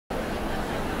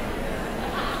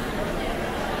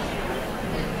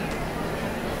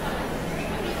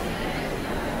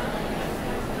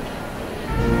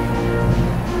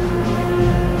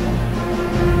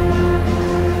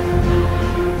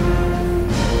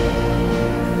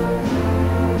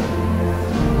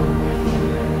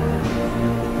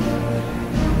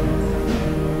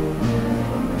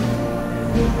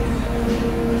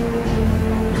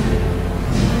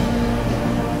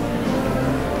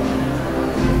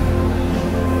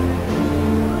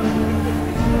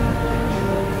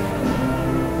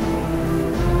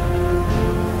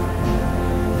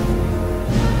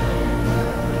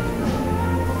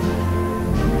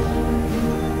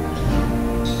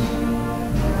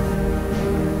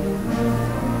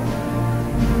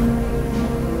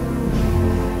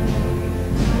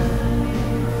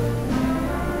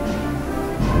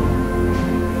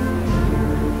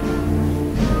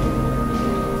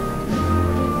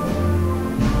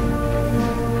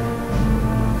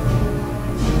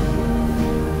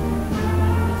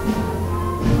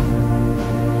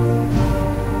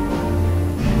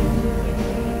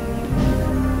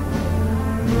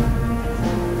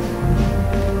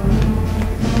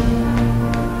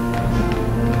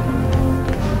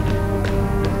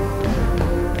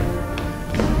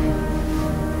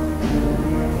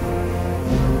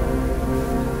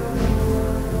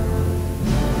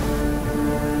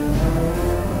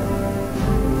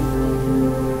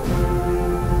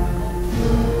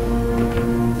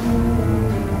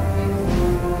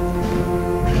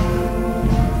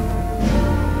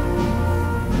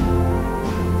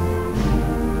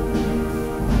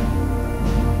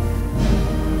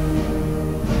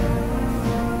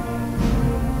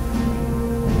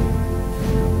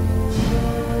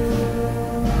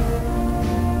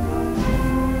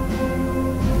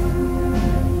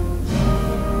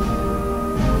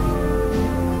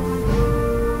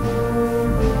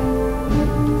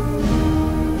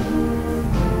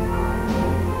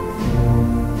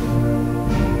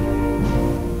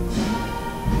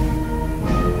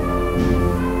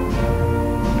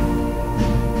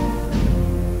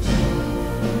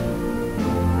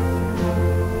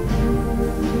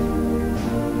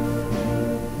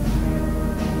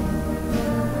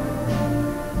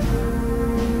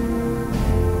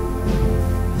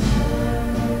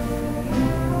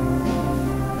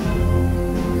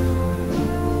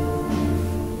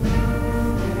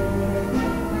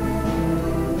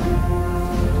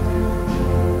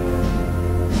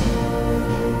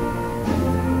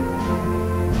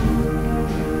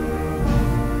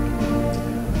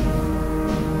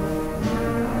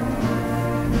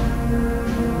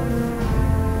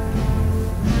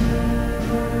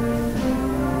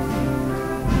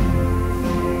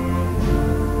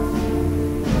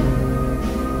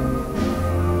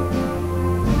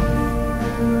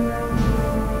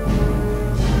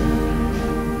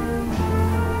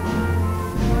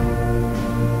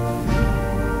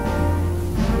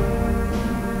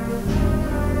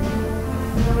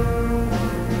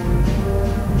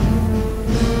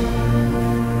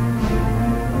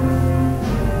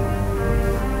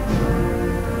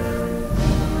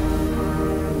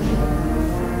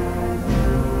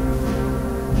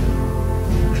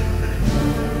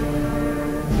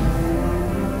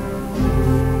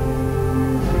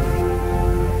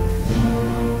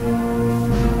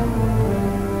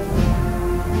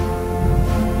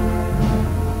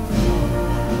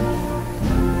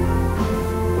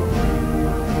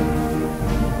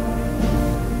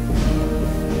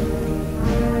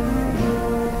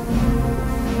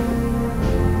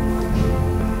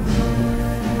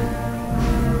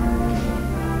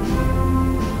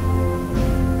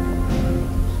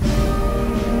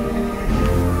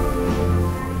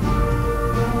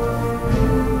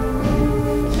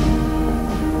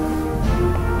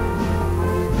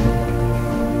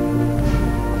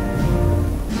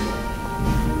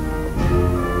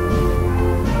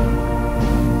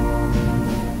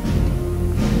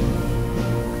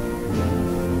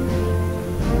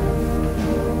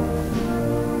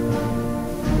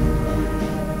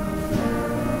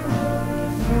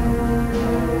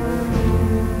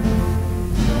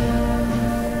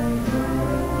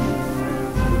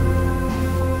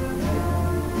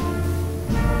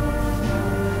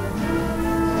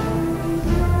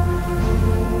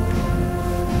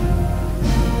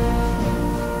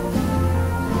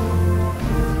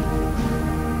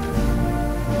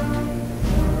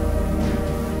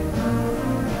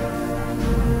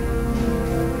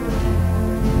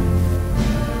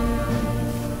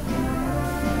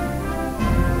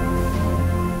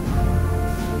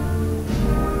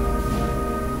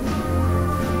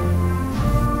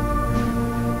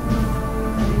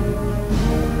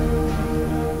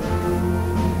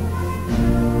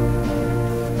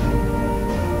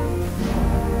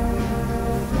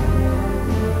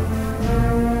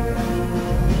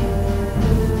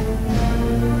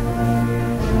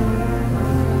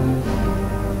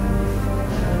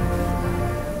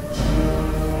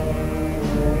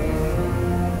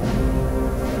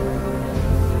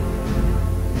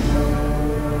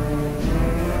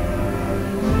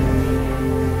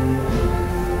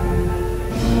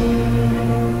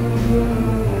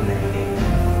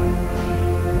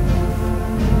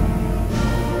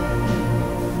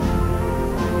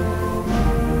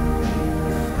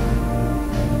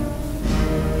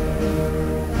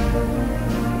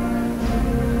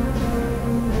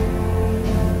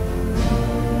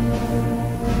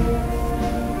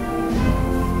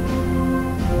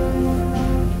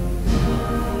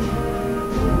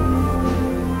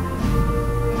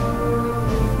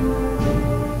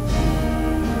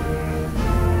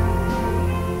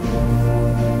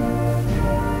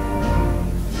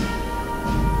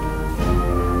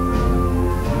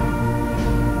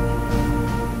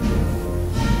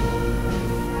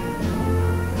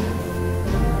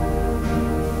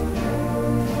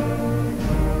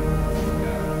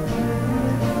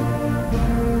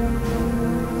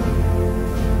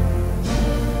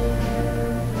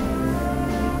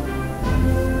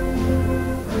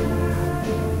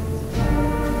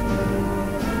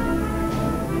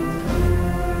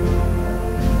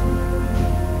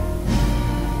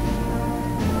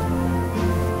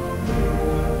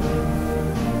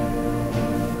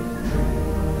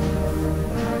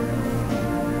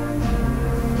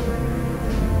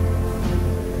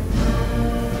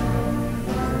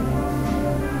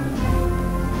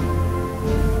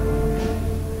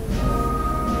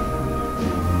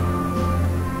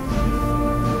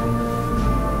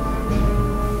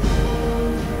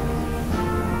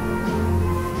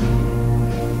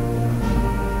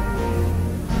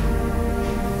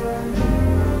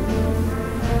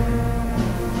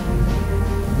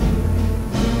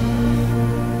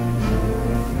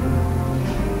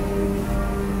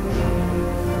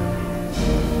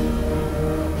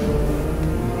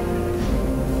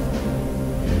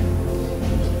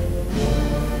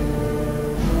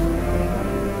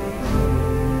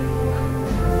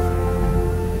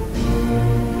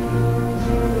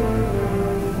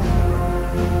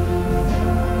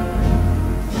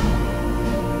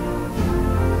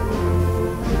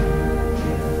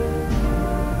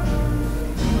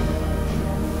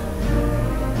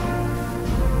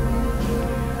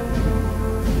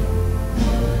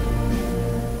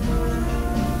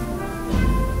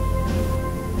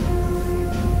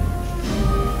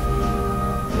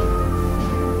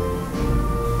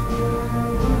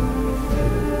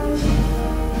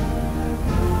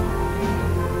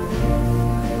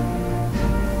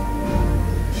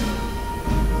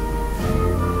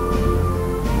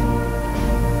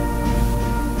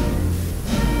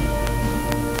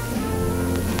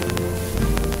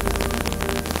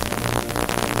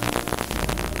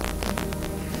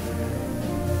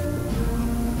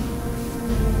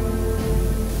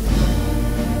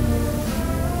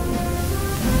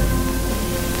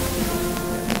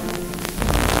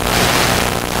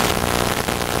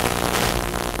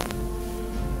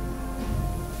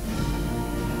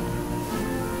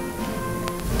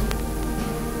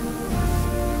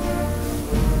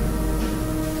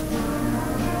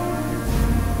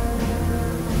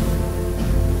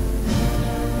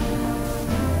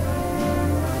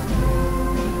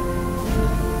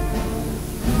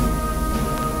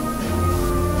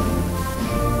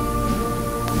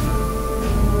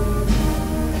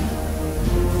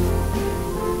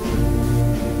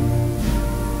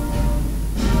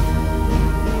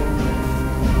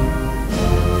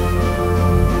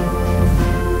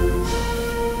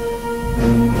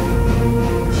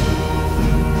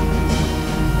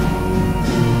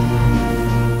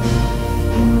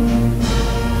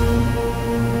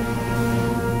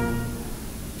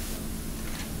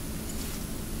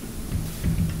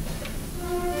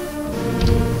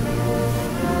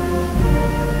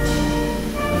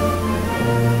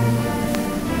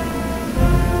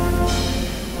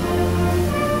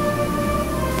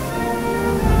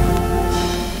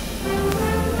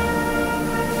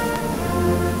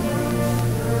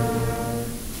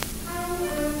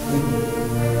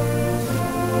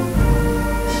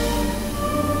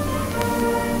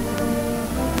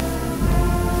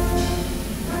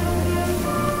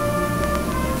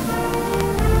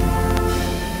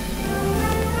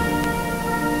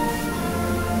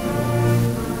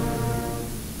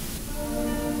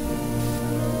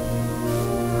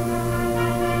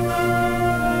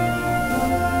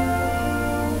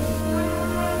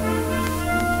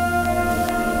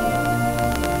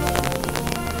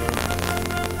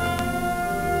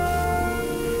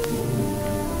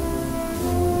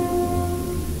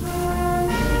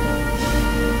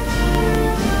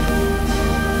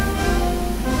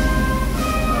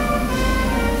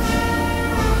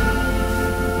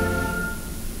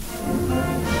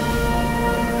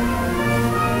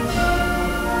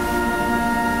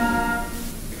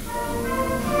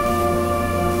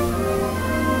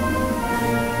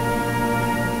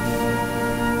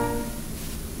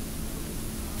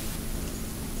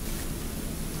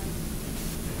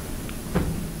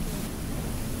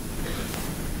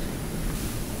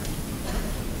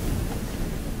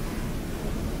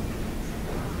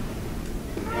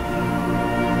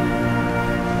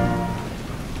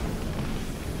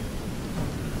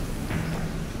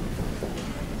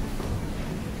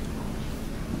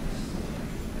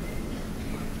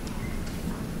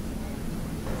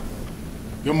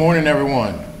Good morning,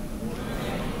 everyone.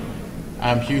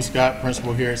 I'm Hugh Scott,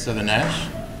 principal here at Southern Nash.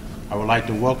 I would like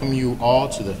to welcome you all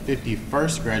to the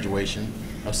 51st graduation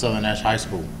of Southern Nash High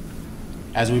School.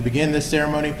 As we begin this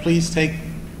ceremony, please take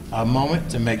a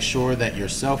moment to make sure that your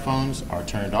cell phones are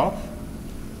turned off.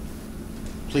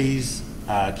 Please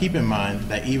keep in mind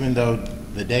that even though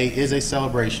the day is a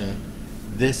celebration,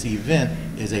 this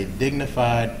event is a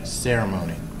dignified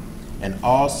ceremony, and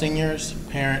all seniors,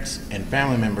 parents, and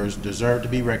family members deserve to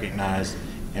be recognized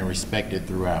and respected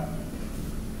throughout.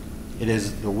 It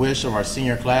is the wish of our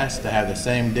senior class to have the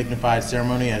same dignified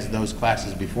ceremony as those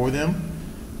classes before them,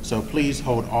 so please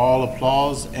hold all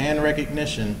applause and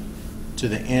recognition to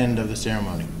the end of the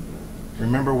ceremony.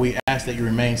 Remember, we ask that you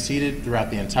remain seated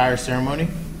throughout the entire ceremony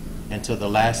until the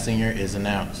last senior is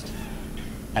announced.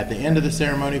 At the end of the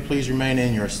ceremony, please remain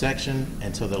in your section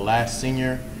until the last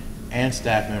senior and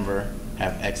staff member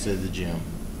have exited the gym.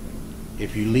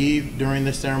 If you leave during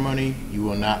the ceremony, you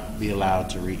will not be allowed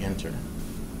to re-enter.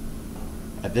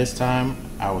 At this time,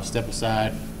 I will step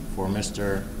aside for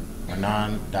Mr.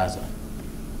 Hernan Daza.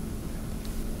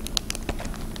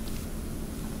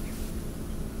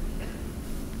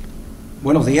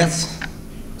 Buenos días,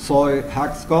 soy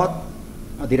Hugh Scott,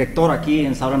 director aquí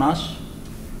en Southern Nash.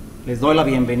 Les doy la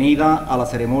bienvenida a la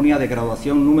ceremonia de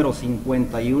graduación número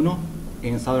 51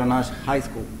 en Southern Nash High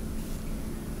School.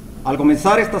 Al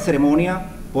comenzar esta ceremonia,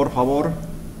 por favor,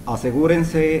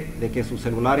 asegúrense de que sus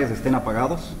celulares estén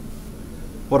apagados.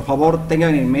 Por favor,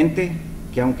 tengan en mente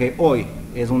que aunque hoy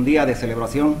es un día de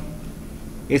celebración,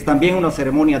 es también una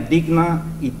ceremonia digna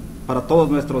y para todos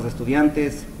nuestros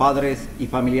estudiantes, padres y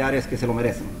familiares que se lo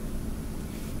merecen.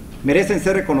 Merecen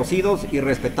ser reconocidos y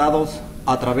respetados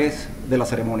a través de la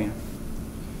ceremonia.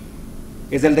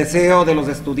 Es el deseo de los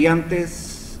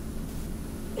estudiantes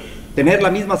tener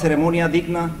la misma ceremonia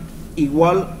digna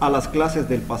igual a las clases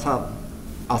del pasado.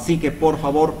 Así que por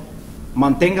favor,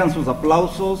 mantengan sus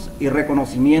aplausos y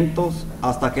reconocimientos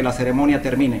hasta que la ceremonia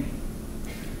termine.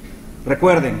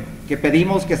 Recuerden que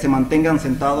pedimos que se mantengan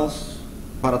sentados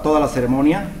para toda la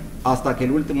ceremonia hasta que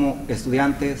el último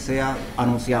estudiante sea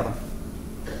anunciado.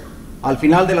 Al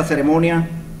final de la ceremonia,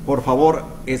 por favor,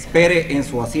 espere en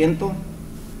su asiento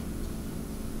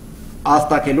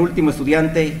hasta que el último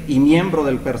estudiante y miembro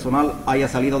del personal haya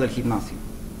salido del gimnasio.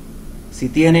 Si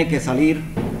tiene que salir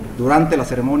durante la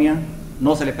ceremonia,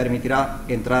 no se le permitirá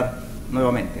entrar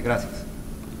nuevamente. Gracias.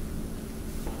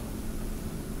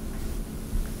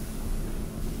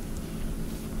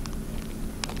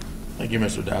 Thank you,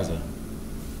 Mr. Daza.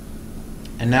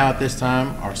 And now at this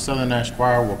time, our Southern Nash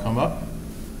Choir will come up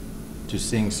to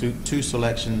sing two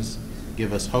selections,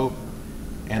 Give Us Hope,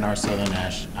 and our Southern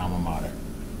Nash alma mater.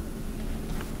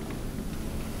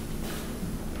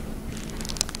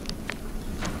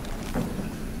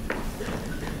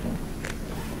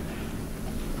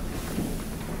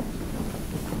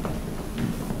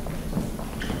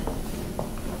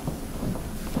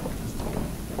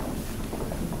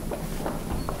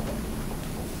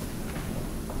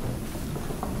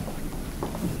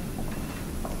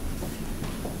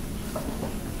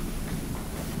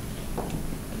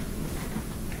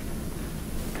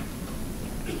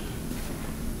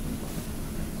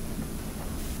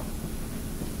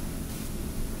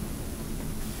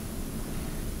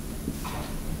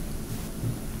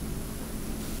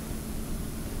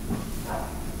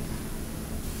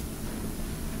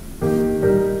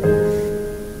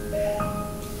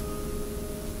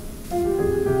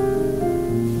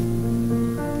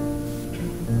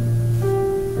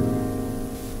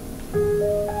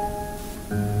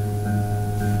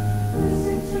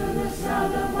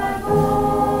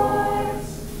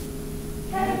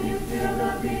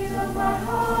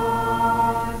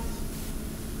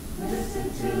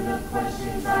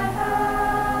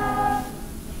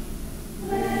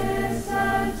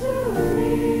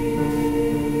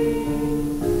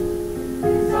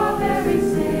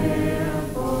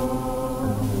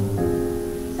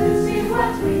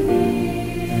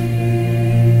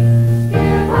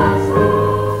 Give us hope.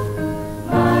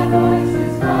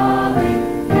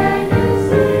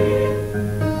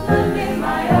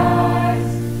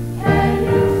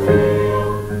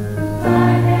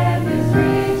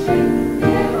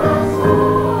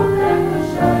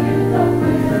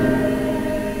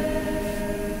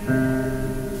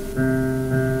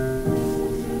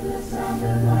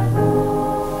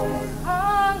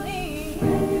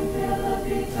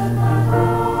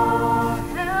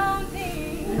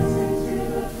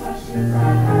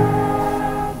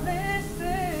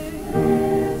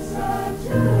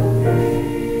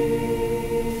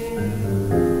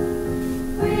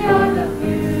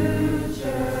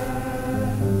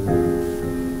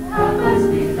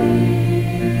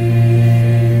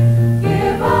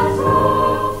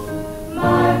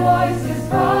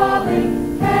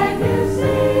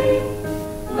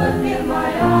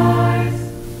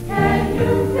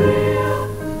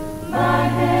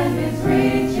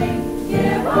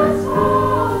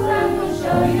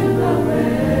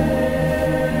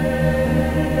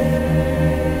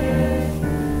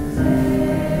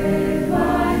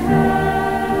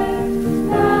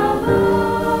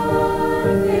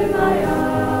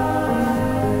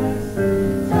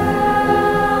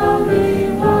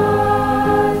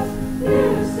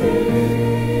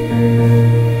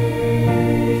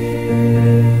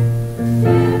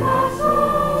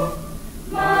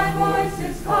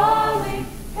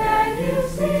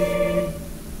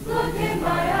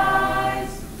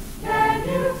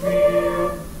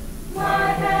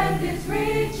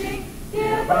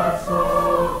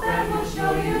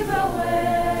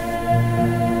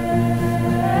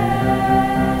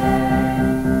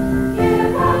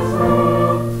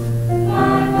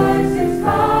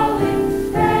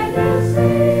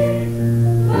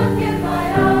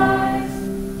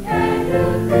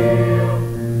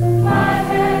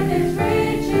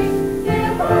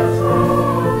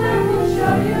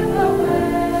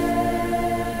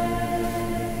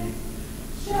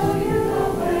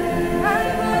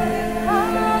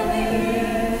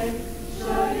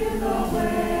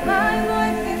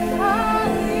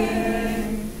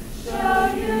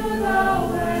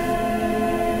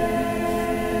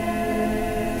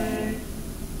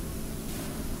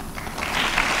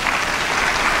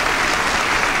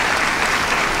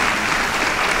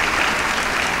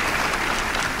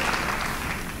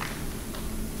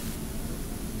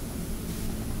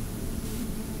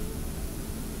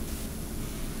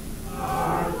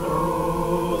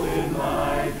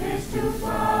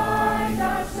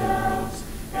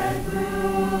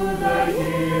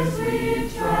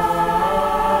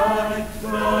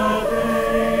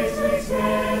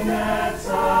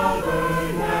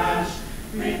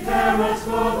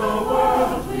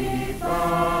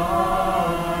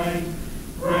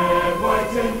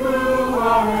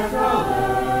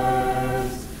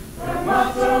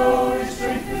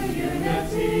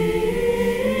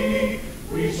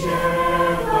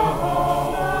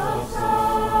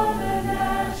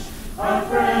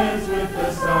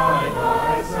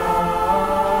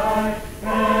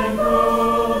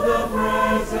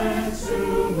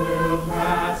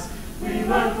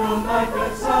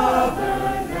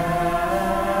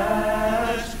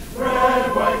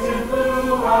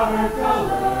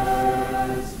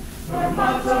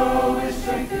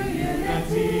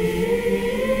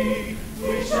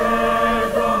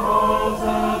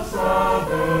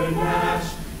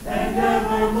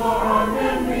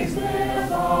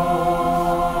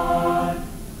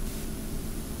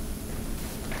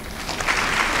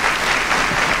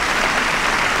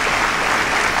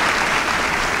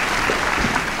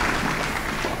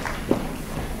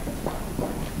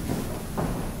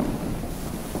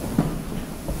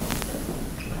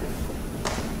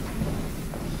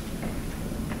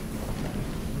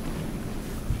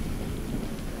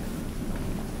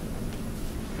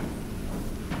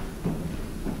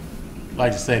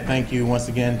 like to say thank you once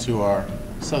again to our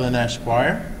Southern Nash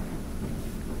Choir.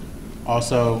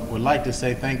 Also, would like to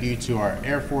say thank you to our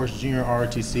Air Force Junior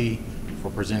ROTC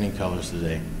for presenting colors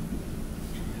today.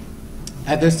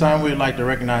 At this time, we'd like to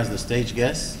recognize the stage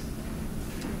guests.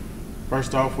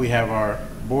 First off, we have our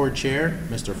board chair,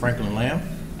 Mr. Franklin Lamb.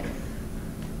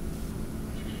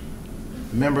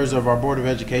 Members of our Board of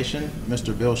Education,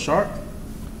 Mr. Bill Sharp,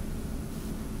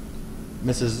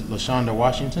 Mrs. LaShonda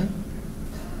Washington,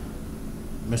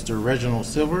 Mr. Reginald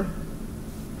Silver,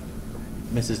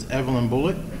 Mrs. Evelyn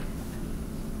Bullock,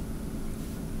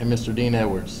 and Mr. Dean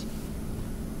Edwards.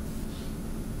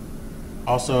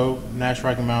 Also, Nash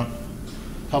Rocky Mount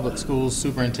Public Schools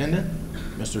Superintendent,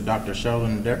 Mr. Dr.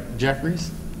 Sheldon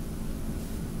Jeffries,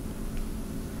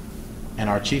 and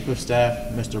our Chief of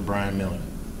Staff, Mr. Brian Miller.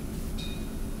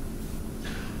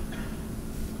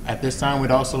 At this time,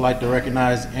 we'd also like to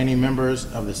recognize any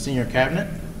members of the senior cabinet.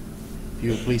 If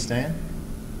you would please stand.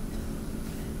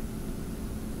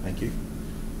 Thank you.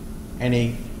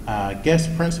 Any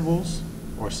guest principals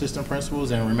or assistant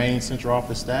principals and remaining central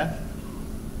office staff.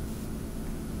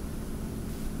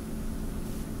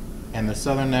 And the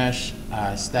Southern Nash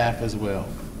staff as well.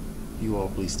 You all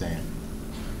please stand.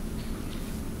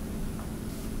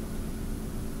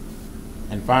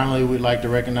 And finally, we'd like to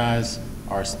recognize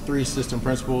our 3 assistant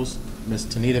principals, Ms.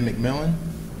 Tanita McMillan,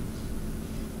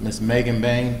 Ms. Megan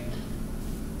Bang,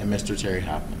 and Mr. Terry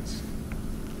Hopkins.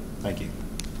 Thank you.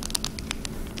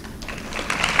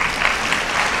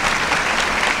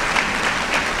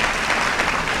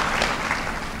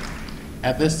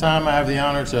 At this time, I have the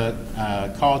honor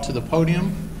to call to the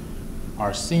podium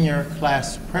our senior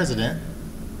class president,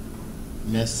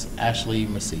 Ms. Ashley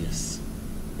Macias.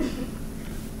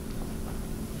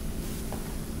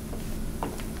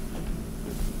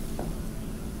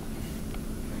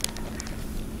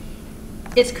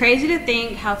 It's crazy to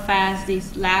think how fast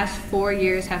these last 4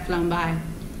 years have flown by.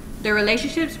 The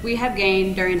relationships we have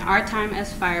gained during our time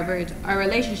as Firebirds are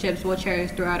relationships we'll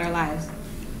cherish throughout our lives.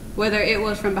 Whether it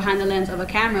was from behind the lens of a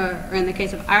camera, or in the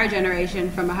case of our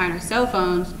generation, from behind our cell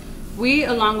phones, we,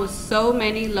 along with so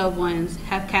many loved ones,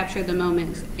 have captured the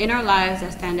moments in our lives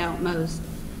that stand out most.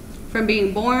 From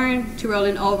being born, to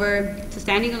rolling over, to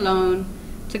standing alone,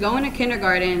 to going to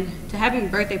kindergarten, to having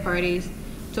birthday parties,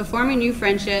 to forming new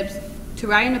friendships, to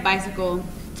riding a bicycle,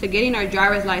 to getting our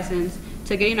driver's license,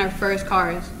 to getting our first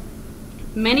cars.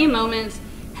 Many moments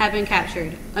have been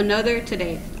captured. Another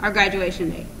today, our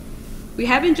graduation day. We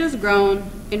haven't just grown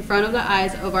in front of the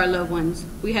eyes of our loved ones.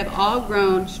 We have all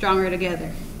grown stronger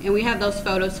together, and we have those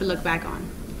photos to look back on.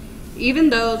 Even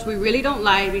those we really don't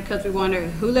like because we wonder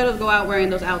who let us go out wearing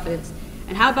those outfits.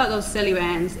 And how about those silly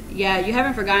bands? Yeah, you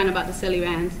haven't forgotten about the silly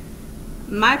bands.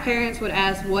 My parents would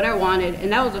ask what I wanted,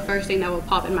 and that was the first thing that would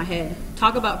pop in my head.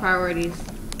 Talk about priorities.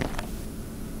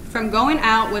 From going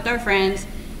out with our friends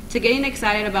to getting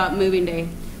excited about moving day,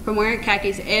 from wearing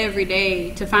khakis every day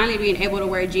to finally being able to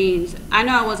wear jeans. I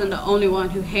know I wasn't the only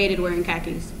one who hated wearing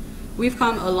khakis. We've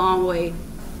come a long way.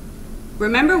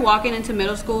 Remember walking into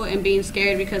middle school and being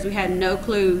scared because we had no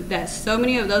clue that so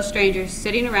many of those strangers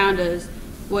sitting around us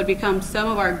would become some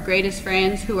of our greatest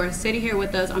friends who are sitting here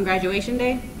with us on graduation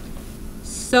day?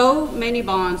 So many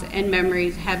bonds and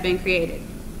memories have been created.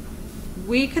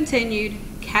 We continued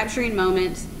capturing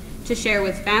moments to share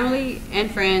with family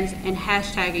and friends and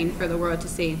hashtagging for the world to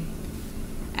see.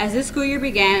 As this school year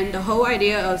began, the whole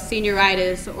idea of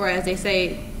senioritis, or as they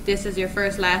say, this is your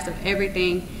first last of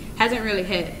everything, hasn't really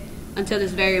hit until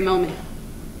this very moment.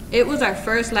 It was our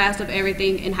first last of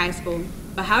everything in high school,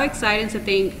 but how exciting to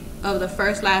think of the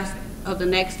first last of the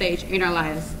next stage in our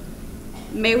lives.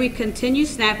 May we continue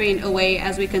snapping away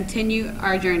as we continue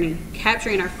our journey,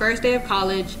 capturing our first day of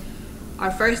college,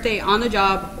 our first day on the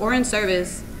job or in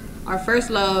service, our first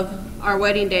love, our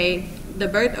wedding day, the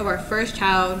birth of our first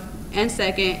child, and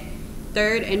second,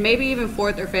 third, and maybe even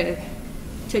fourth or fifth,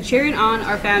 to cheering on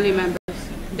our family members,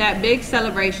 that big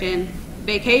celebration,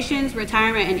 vacations,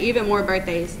 retirement, and even more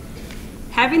birthdays.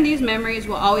 Having these memories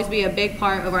will always be a big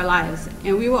part of our lives,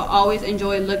 and we will always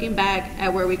enjoy looking back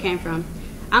at where we came from.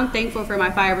 I'm thankful for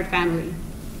my Firebird family.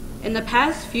 In the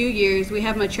past few years, we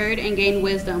have matured and gained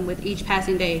wisdom with each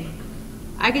passing day.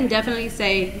 I can definitely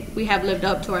say we have lived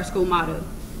up to our school motto,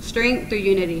 strength through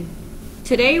unity.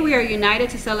 Today, we are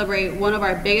united to celebrate one of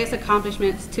our biggest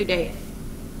accomplishments to date.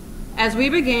 As we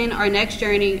begin our next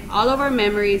journey, all of our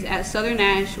memories at Southern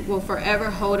Nash will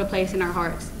forever hold a place in our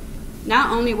hearts.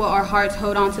 Not only will our hearts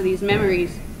hold on to these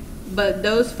memories, but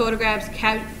those photographs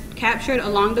captured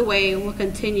along the way will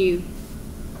continue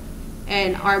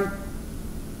and our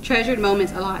treasured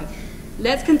moments alive.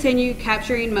 Let's continue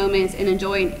capturing moments and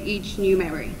enjoying each new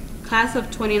memory. Class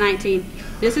of 2019,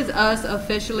 this is us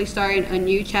officially starting a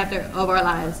new chapter of our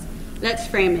lives. Let's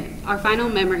frame it, our final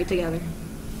memory together.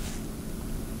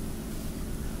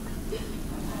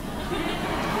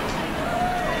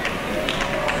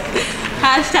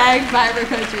 Hashtag Fiber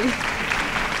Country.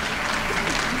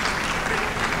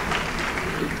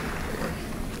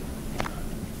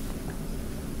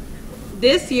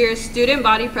 This year's student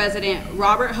body president,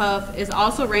 Robert Huff, is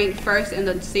also ranked first in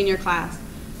the senior class.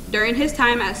 During his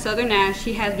time at Southern Nash,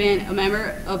 he has been a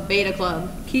member of Beta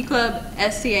Club, Key Club,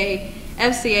 SCA,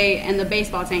 FCA, and the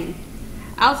baseball team.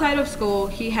 Outside of school,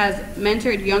 he has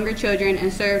mentored younger children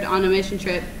and served on a mission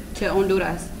trip to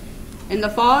Honduras. In the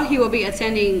fall, he will be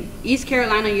attending East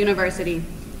Carolina University.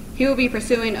 He will be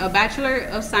pursuing a Bachelor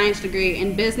of Science degree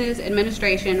in Business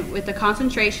Administration with a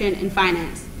concentration in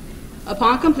finance.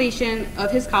 Upon completion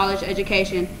of his college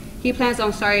education, he plans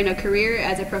on starting a career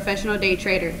as a professional day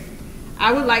trader.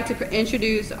 I would like to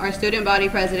introduce our student body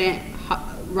president,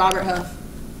 Robert Huff.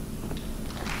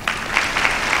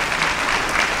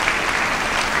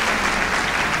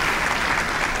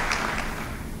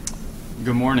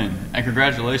 Good morning, and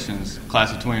congratulations, class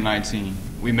of 2019.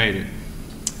 We made it.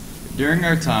 During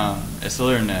our time at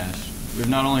Southern Nash, we've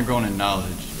not only grown in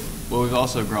knowledge, but we've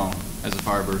also grown as a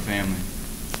Firebird family.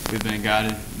 We've been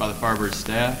guided by the Firebird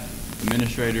staff,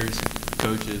 administrators,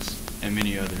 coaches, and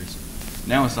many others.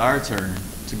 Now it's our turn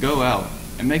to go out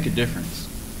and make a difference.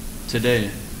 Today,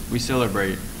 we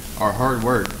celebrate our hard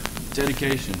work,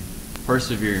 dedication,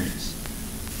 perseverance,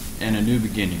 and a new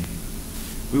beginning.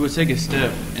 We will take a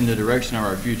step in the direction of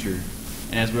our future,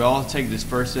 and as we all take this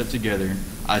first step together,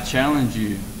 I challenge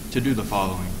you to do the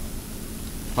following.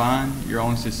 Find your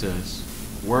own success,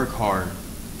 work hard,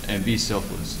 and be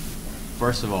selfless.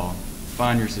 First of all,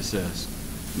 find your success.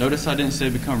 Notice I didn't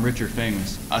say become rich or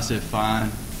famous. I said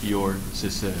find your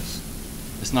success.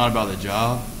 It's not about the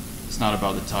job. It's not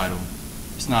about the title.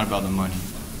 It's not about the money.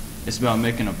 It's about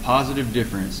making a positive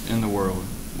difference in the world,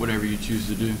 whatever you choose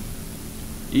to do.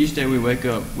 Each day we wake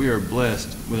up, we are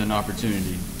blessed with an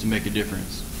opportunity to make a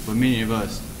difference, but many of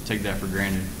us take that for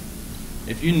granted.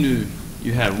 If you knew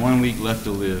you had 1 week left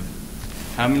to live,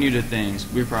 how many of the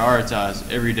things we prioritize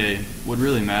every day would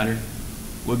really matter?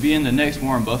 Would being the next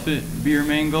Warren Buffett be your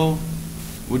main goal?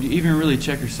 Would you even really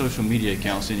check your social media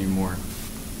accounts anymore?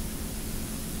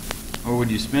 Or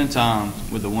would you spend time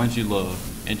with the ones you love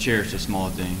and cherish the small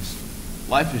things?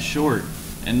 Life is short,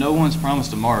 and no one's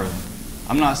promised tomorrow.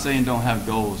 I'm not saying don't have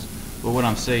goals, but what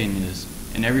I'm saying is,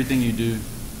 in everything you do,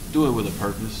 do it with a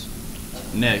purpose.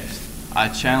 Next, I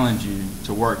challenge you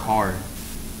to work hard.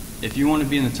 If you want to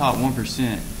be in the top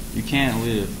 1%, you can't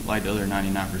live like the other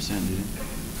 99% do.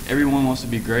 Everyone wants to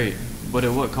be great, but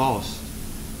at what cost?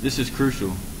 This is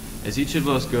crucial. As each of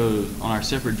us goes on our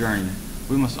separate journey,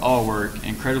 we must all work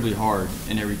incredibly hard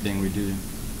in everything we do.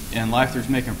 In life, there's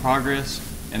making progress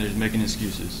and there's making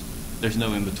excuses. There's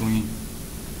no in between.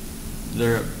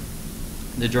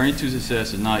 The journey to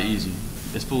success is not easy.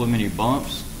 It's full of many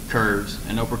bumps, curves,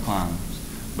 and upward climbs.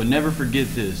 But never forget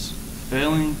this: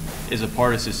 failing is a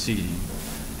part of succeeding.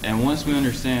 And once we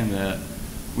understand that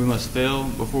we must fail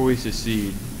before we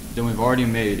succeed, then we've already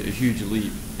made a huge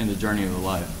leap in the journey of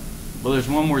life. But there's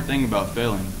one more thing about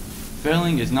failing.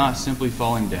 Failing is not simply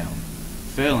falling down.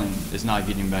 Failing is not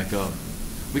getting back up.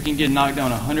 We can get knocked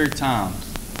down 100 times,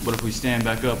 but if we stand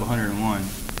back up 101,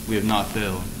 we have not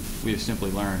failed. We have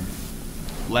simply learned.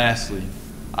 Lastly,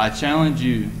 I challenge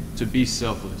you to be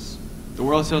selfless. The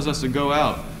world tells us to go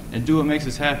out and do what makes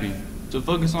us happy, to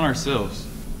focus on ourselves,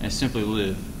 and simply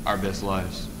live our best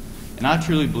lives. And I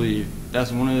truly believe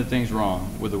that's one of the things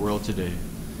wrong with the world today.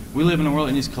 We live in a world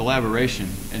that needs collaboration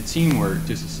and teamwork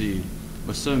to succeed,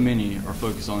 but so many are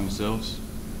focused on themselves.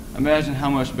 Imagine how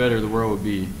much better the world would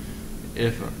be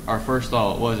if our first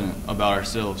thought wasn't about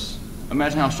ourselves.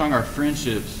 Imagine how strong our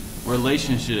friendships,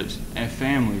 relationships, and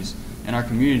families and our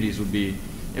communities would be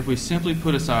if we simply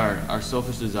put aside our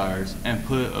selfish desires and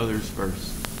put others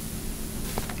first.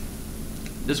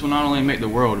 This will not only make the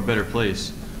world a better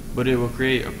place, but it will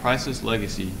create a priceless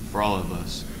legacy for all of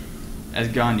us. As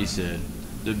Gandhi said,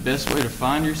 the best way to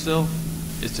find yourself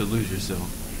is to lose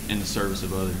yourself in the service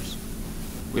of others.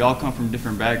 We all come from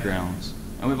different backgrounds,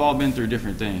 and we've all been through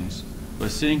different things, but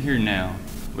sitting here now,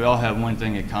 we all have one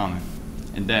thing in common,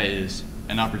 and that is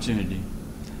an opportunity.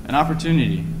 An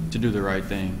opportunity to do the right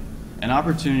thing, an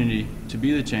opportunity to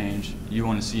be the change you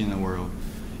want to see in the world,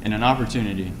 and an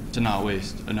opportunity to not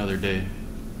waste another day.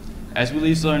 As we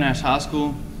leave Southern Nash High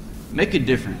School, make a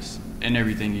difference in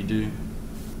everything you do.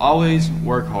 Always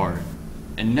work hard,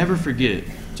 and never forget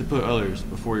to put others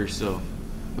before yourself,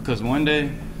 because one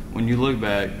day, when you look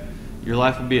back, your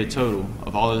life will be a total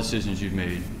of all the decisions you've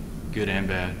made. good and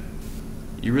bad.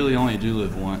 You really only do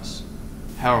live once.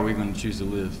 How are we going to choose to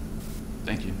live?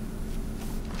 Thank you.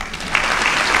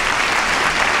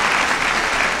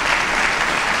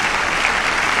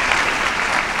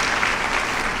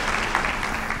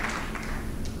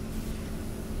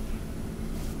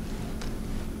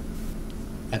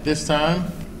 At this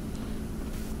time,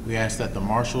 we ask that the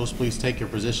marshals please take your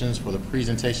positions for the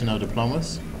presentation of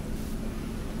diplomas.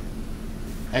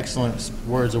 Excellent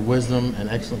words of wisdom and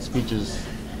excellent speeches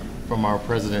from our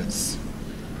presidents.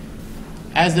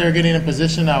 As they're getting in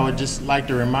position, I would just like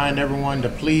to remind everyone to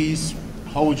please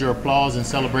hold your applause and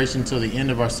celebration till the end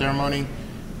of our ceremony.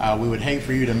 We would hate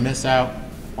for you to miss out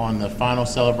on the final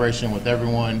celebration with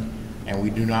everyone, and we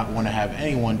do not want to have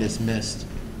anyone dismissed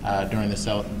during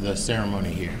the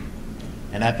ceremony here.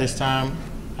 And at this time,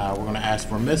 we're going to ask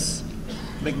for Miss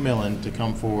McMillan to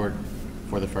come forward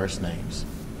for the first names.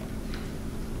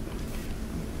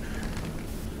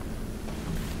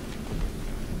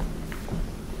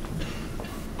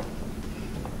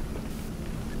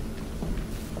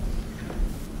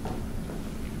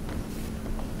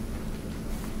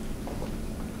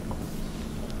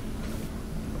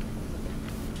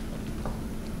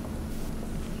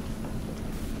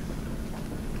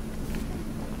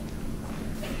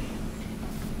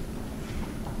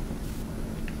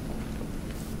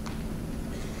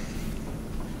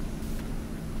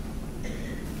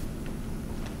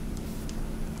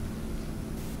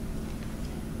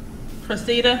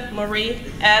 Cressida Marie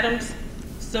Adams,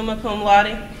 summa cum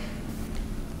laude.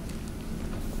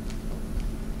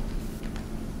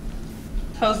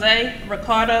 Jose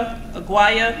Ricardo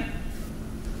Aguayo.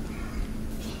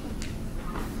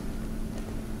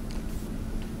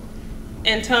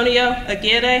 Antonio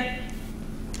Aguirre.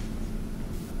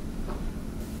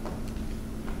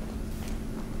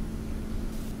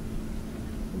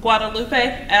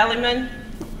 Guadalupe Aliman.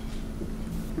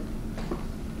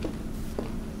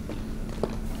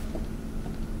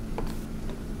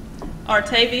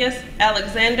 Artavius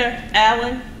Alexander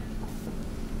Allen.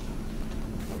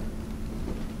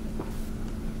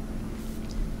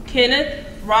 Kenneth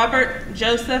Robert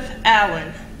Joseph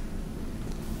Allen.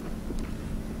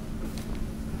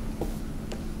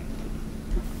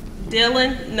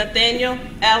 Dylan Nathaniel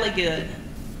Alligood.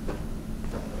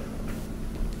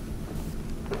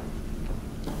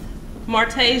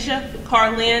 Martasia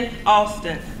Carlin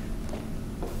Austin.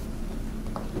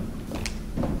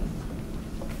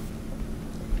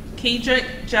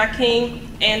 Kedrick Jakeem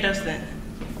Anderson.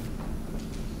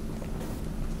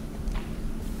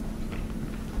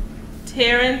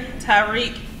 Taryn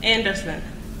Tyreek Anderson.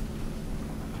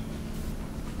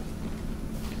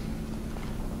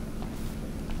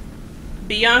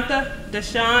 Bianca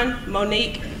Deshawn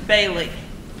Monique Bailey.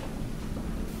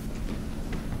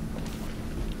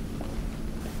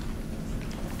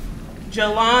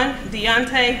 Jolan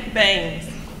Deontay Baines.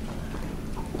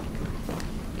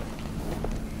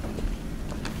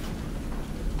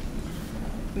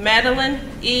 Madeline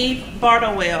Eve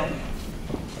Bartlewell.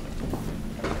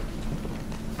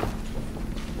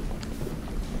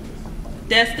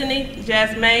 Destiny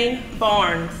Jasmine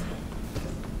Barnes.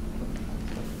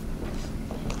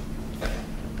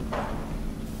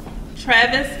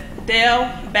 Travis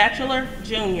Dale Batchelor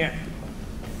Jr.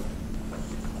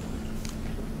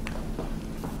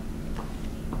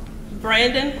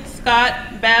 Brandon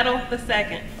Scott Battle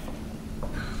II.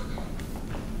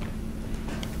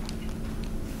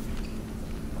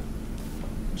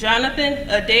 Jonathan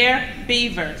Adair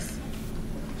Beavers.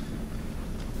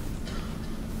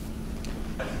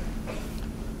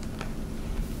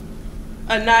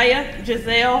 Anaya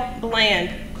Giselle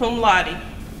Bland, cum laude.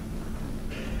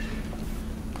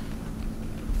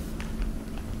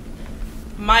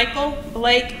 Michael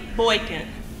Blake Boykin.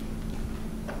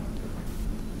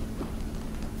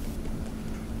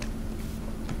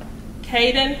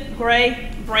 Caden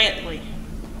Gray Brantley.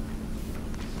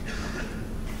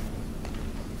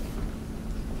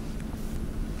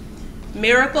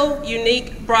 Miracle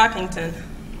Unique Brockington.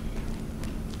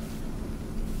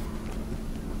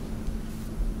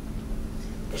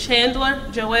 Chandler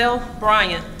Joel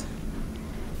Bryant.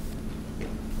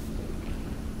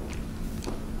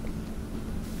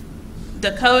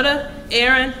 Dakota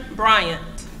Aaron Bryant.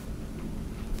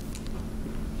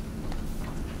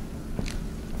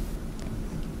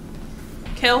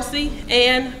 Kelsey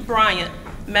Ann Bryant,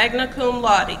 magna cum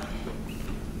laude.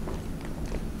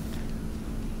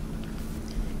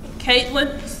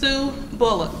 Caitlin Sue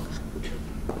Bullock.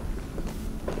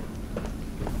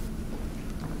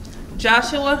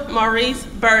 Joshua Maurice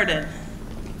Burden.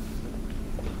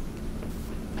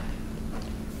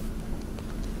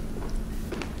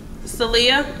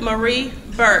 Celia Marie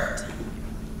Burt.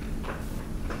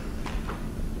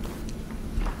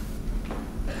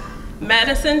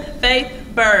 Madison Faith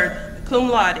Bird, cum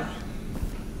laude.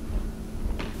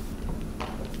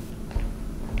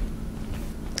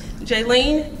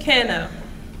 Jaylene Cano.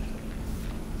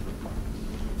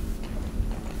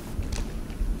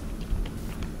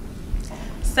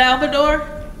 Salvador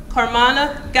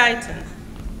Carmana Guyton.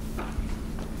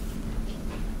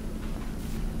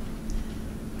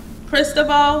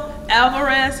 Cristobal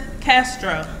Alvarez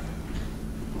Castro.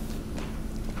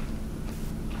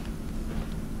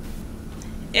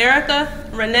 Erica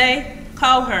Renee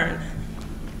Colhern.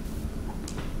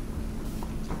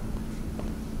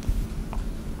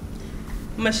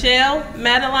 Michelle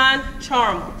Madeline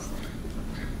Charles.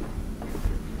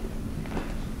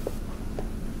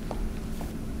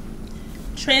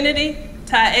 Trinity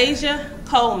Tyasia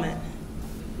Coleman.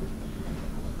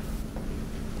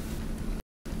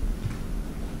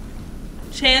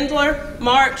 Chandler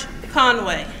March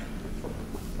Conway.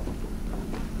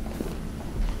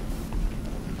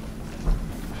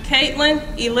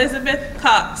 Caitlin Elizabeth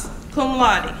Cox, cum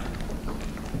laude.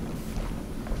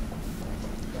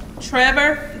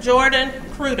 Trevor Jordan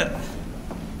Crudup.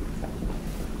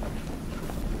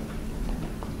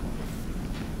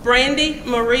 Brandy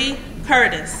Marie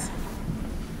Curtis.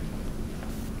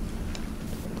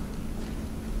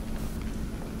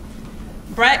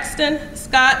 Braxton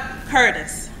Scott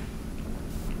Curtis.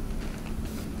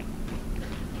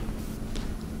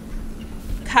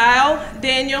 Kyle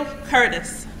Daniel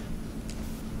Curtis.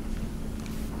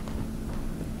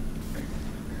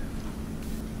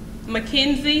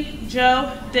 Mackenzie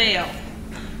Joe Dale.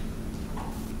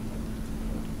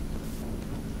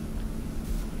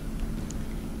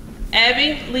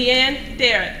 Abby Leanne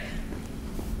Derrick.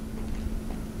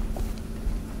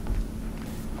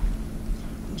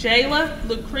 Jayla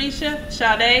Lucretia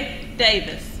Sade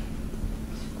Davis.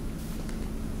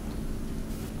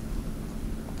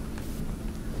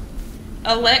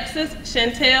 Alexis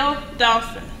Chantel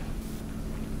Dawson.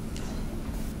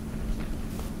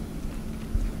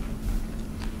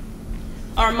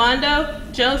 Armando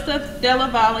Joseph Della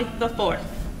Valle IV.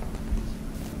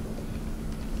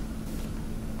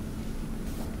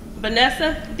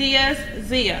 Vanessa Diaz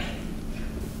Zia.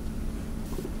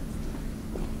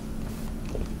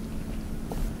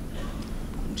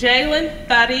 Jalen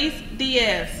Thaddeus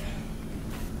Diaz.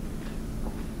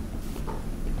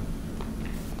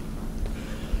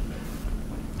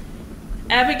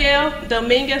 Abigail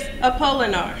Dominguez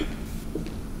Apolinar.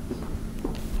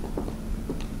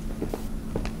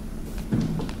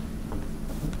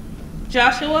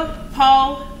 Joshua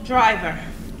Paul Driver.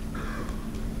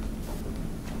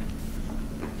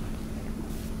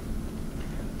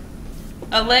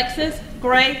 Alexis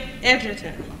Gray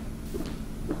Edgerton.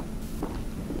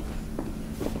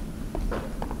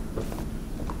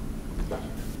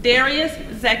 Darius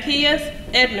Zacchaeus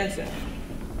Edmondson.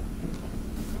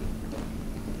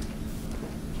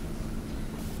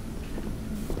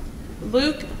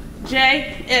 Luke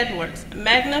J. Edwards,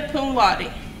 magna cum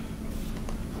laude.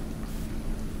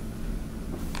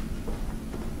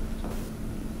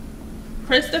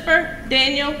 Christopher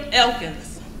Daniel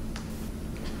Elkins.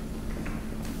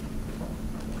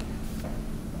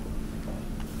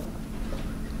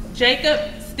 Jacob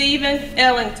Stephen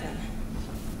Ellington.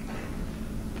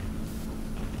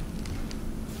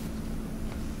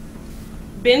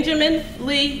 Benjamin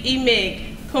Lee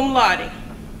Emig, cum laude.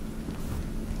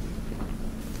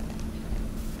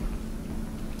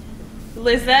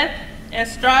 Lizette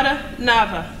Estrada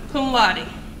Nava, cum laude.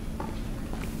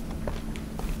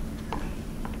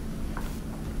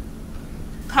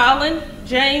 Colin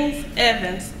James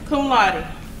Evans, cum laude.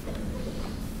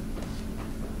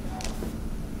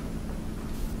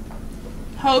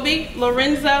 Hobie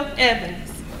Lorenzo Evans.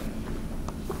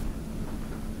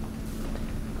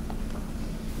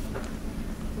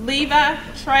 Levi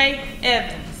Trey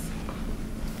Evans.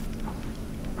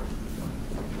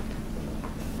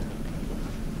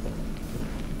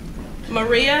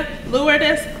 Maria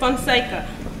Lourdes Fonseca.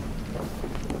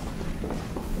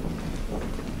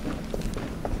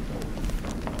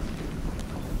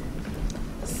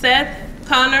 Seth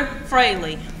Connor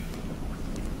Fraley.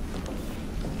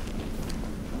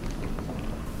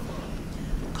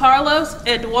 Carlos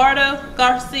Eduardo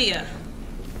Garcia.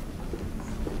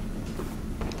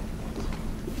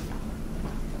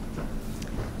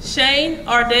 Shane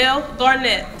Ardell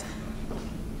Garnett.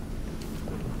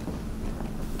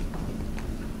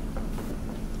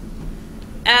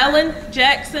 Alan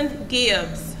Jackson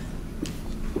Gibbs.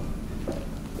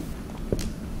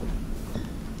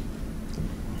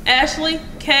 Ashley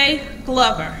K.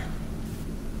 Glover.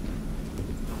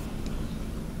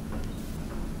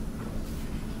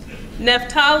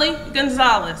 Neftali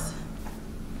Gonzalez.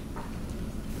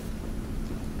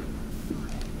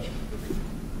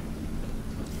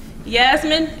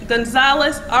 Yasmin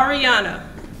Gonzalez Ariana,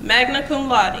 magna cum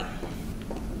laude.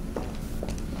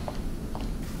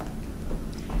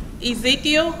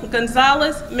 Ezekiel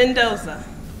Gonzalez Mendoza.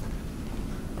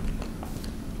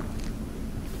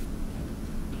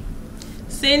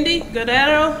 Cindy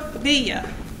Guerrero Villa.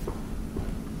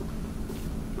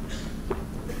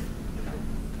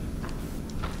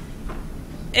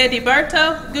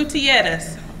 Ediberto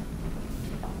Gutierrez.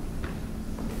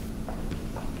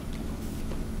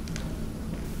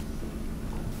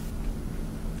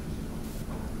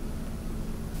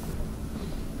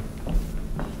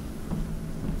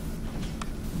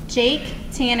 Jake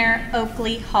Tanner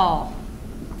Oakley Hall.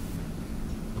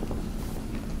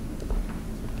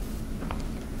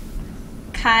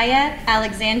 Kaya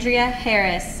Alexandria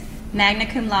Harris, magna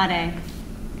cum laude.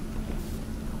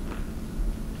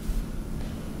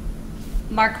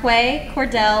 Marquay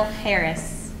Cordell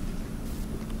Harris.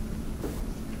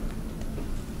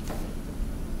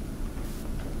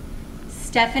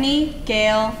 Stephanie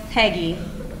Gail Heggie.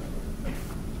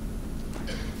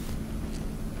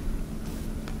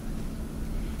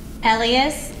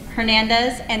 Elias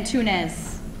Hernandez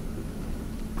Antunes.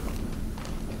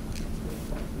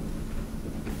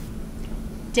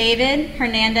 David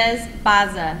Hernandez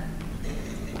Baza.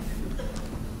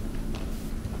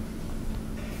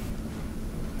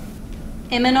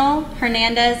 Imanol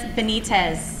Hernandez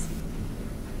Benitez.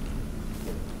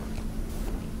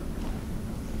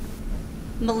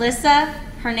 Melissa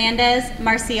Hernandez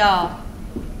Marcial.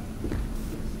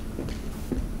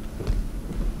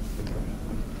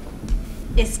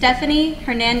 Estefany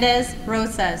Hernandez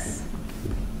Rosas.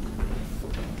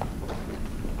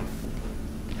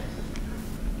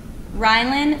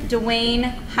 Rylan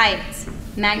Dwayne Height,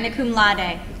 magna cum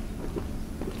laude.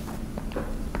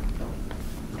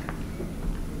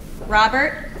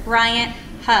 Robert Bryant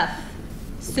Huff,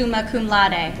 summa cum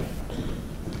laude.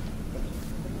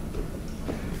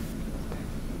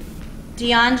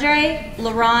 DeAndre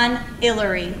LaRon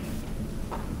Illery.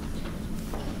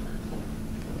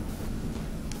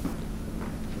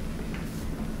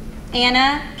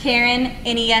 Anna Karen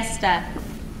Iniesta.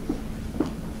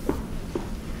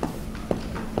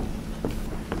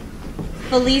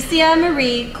 Felicia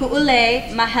Marie Kuule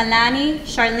Mahalani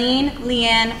Charlene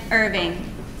Leanne Irving.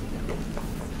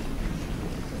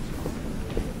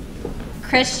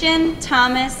 Christian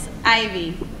Thomas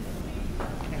Ivy.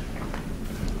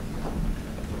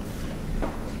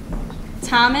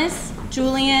 Thomas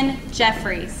Julian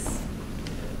Jeffries.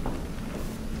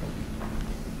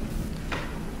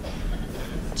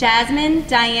 Jasmine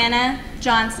Diana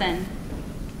Johnson.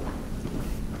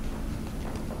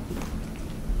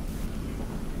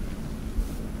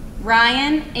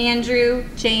 Ryan Andrew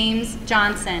James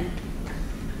Johnson.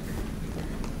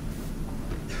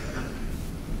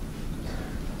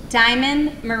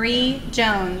 Diamond Marie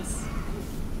Jones.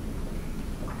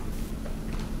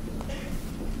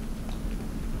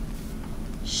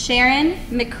 Sharon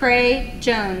McCrae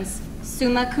Jones,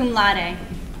 summa cum laude.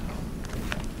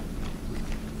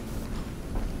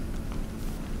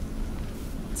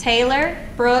 Taylor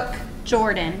Brooke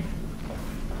Jordan.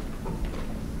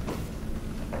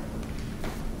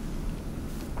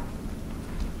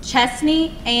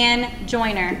 Chesney Ann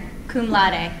Joyner, cum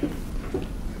laude.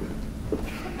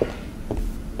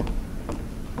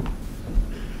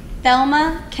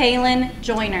 Thelma Kaylin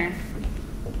Joyner.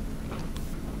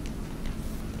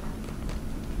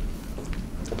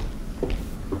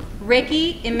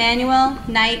 Ricky Emmanuel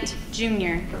Knight,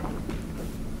 Jr.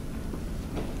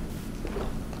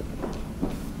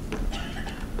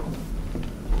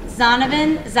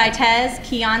 Zonovan Zaitez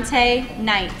Keontae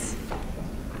Knight.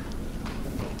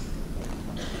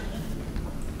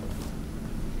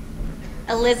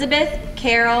 Elizabeth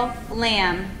Carol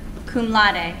Lamb, cum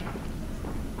laude.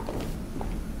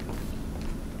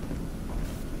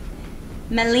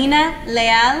 Melina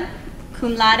Leal,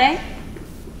 cum laude.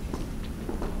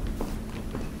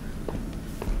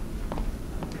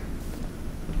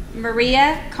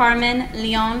 Maria Carmen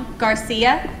Leon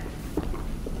Garcia.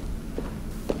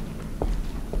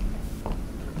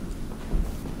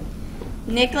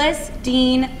 Nicholas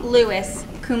Dean Lewis,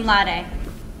 cum laude.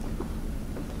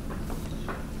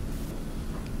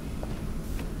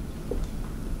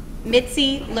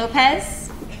 Mitzi Lopez.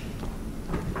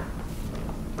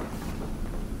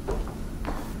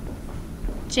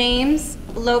 James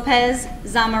Lopez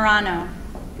Zamorano.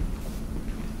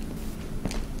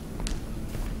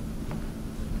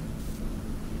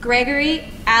 Gregory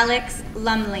Alex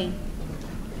Lumley.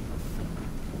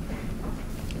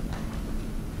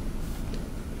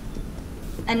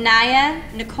 Anaya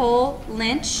Nicole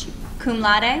Lynch, cum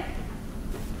laude.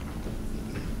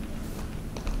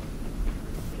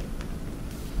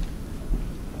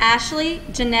 Ashley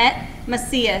Jeanette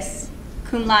Macias,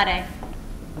 cum laude.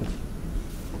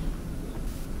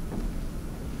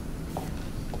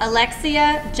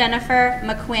 Alexia Jennifer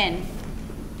McQuinn.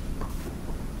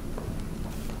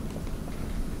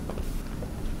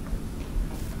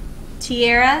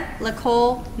 Tierra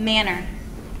Nicole Manor.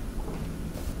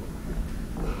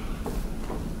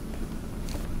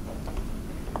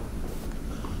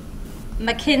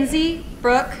 Mackenzie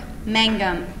Brooke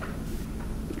Mangum.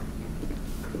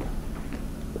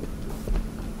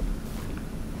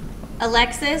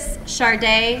 Alexis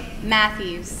Charday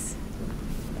Matthews.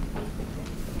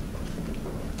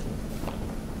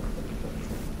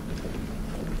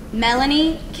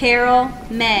 Melanie Carol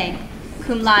May,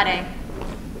 cum laude.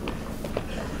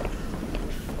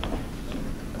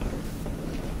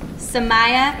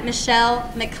 Samaya Michelle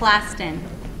McClaston.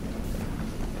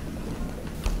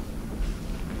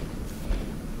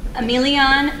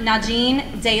 Emilion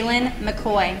Najeen Dalen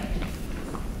McCoy.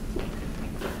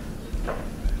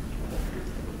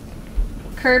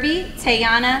 Kirby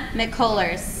Tayana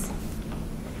McCullers.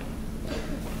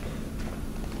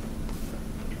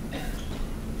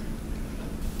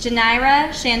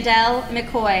 Janira Chandel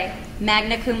McCoy,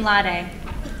 magna cum laude.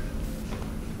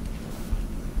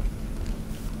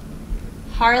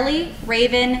 Harley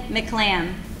Raven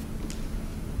McLam.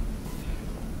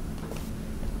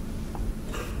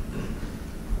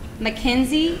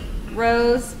 Mackenzie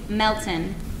Rose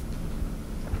Melton.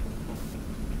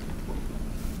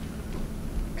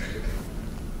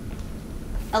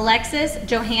 Alexis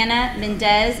Johanna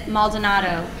Mendez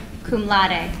Maldonado, cum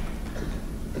laude.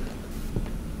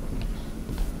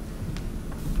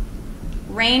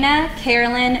 Reina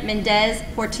Carolyn Mendez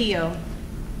Portillo.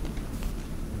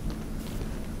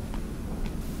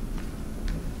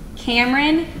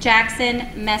 Cameron Jackson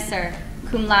Messer,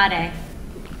 cum laude.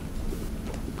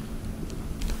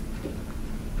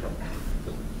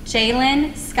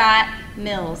 Jalen Scott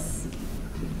Mills.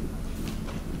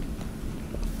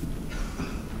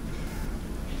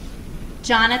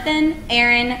 Jonathan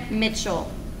Aaron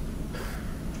Mitchell.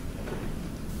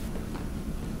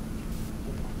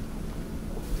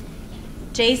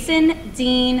 Jason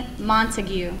Dean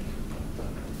Montague.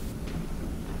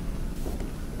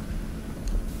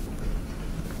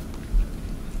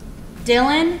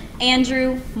 Dylan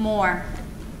Andrew Moore.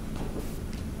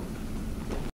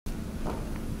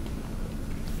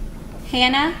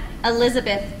 Hannah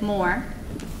Elizabeth Moore.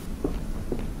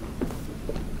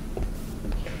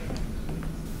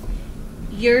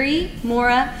 Yuri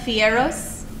Mora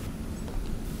Fierros.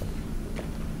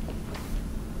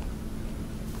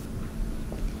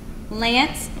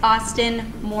 Lance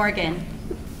Austin Morgan.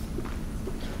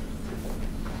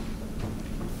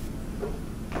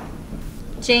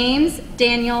 James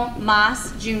Daniel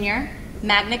Moss Jr.,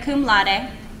 magna cum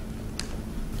laude.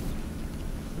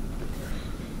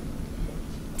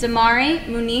 Damari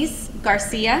Muniz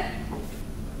Garcia.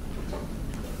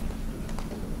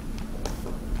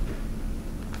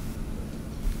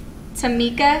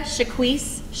 Tamika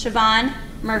Shaquise Siobhan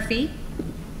Murphy.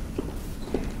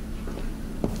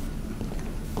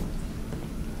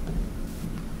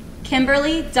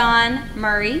 Kimberly Dawn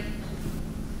Murray.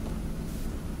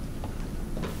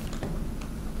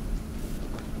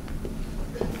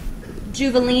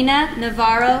 Juvelina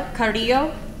Navarro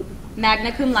Carrillo,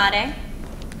 magna cum laude.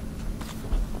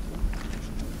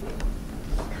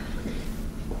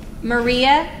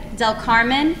 Maria del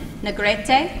Carmen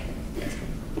Negrete.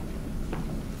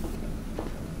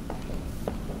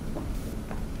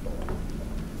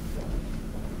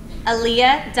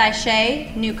 Aaliyah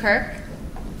Daishe Newkirk.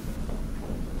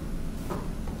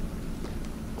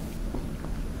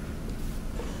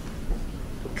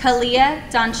 Kalia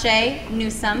Donche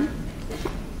Newsome.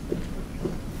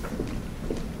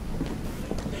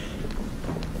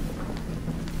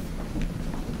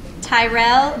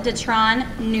 Tyrell Detron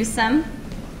Newsome.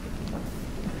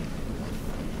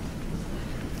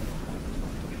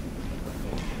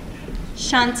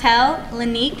 Chantel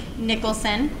Lanique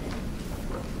Nicholson.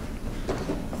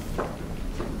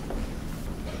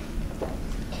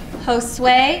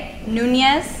 Josue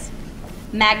Nunez,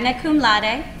 magna cum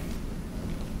laude.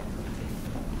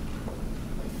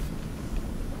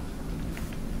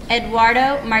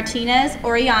 Eduardo Martinez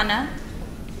Oriana.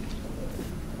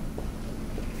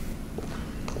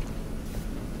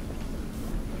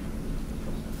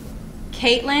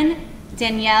 Caitlin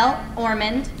Danielle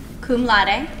Ormond, cum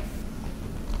laude.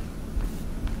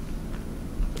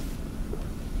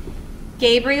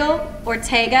 Gabriel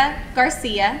Ortega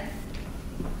Garcia.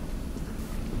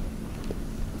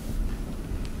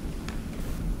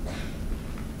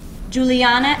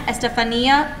 Juliana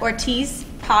Estefania Ortiz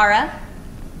Para,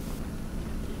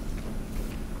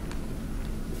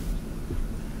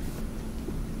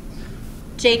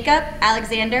 Jacob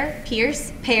Alexander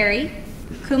Pierce Perry,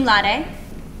 cum laude.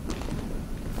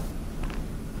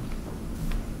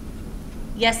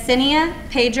 Yesenia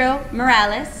Pedro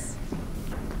Morales,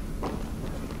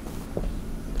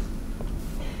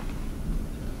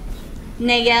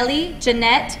 Nayeli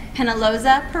Jeanette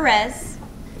Penaloza Perez,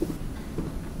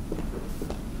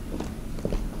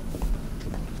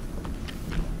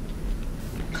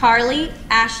 Carly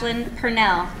Ashlyn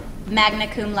Purnell, magna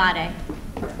cum laude.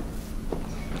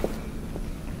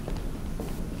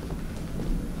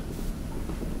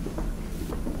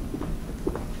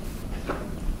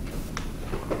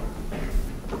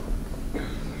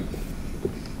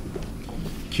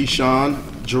 Keyshawn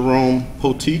Jerome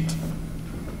Poteet,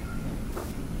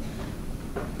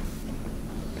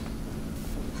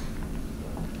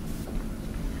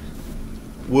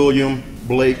 William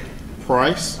Blake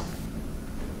Price,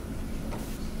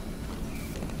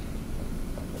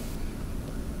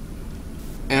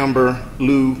 Amber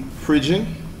Lou Pridgeon,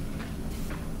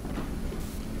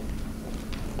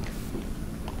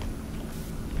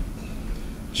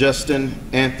 Justin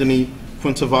Anthony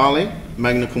Quintavalle,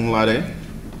 magna cum laude.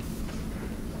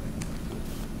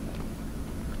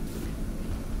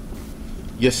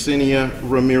 Yesenia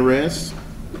Ramirez,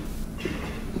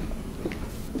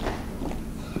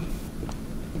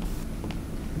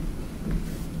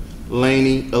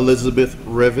 Lainey Elizabeth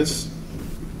Revis,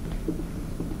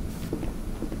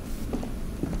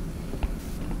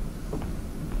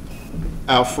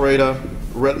 Alfreda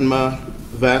Retma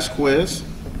Vasquez,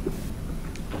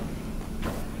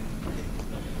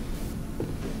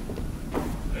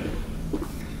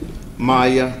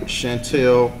 Maya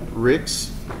Chantel Ricks,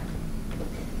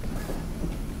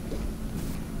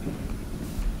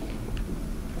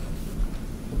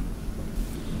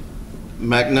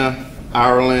 Magna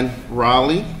Ireland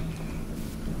Raleigh,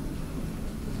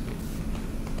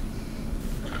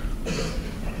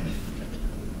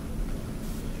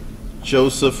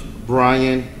 Joseph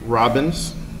Brian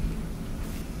Robbins,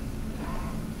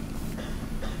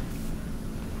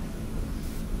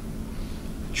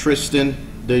 Tristan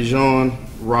Dejon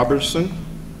Robertson,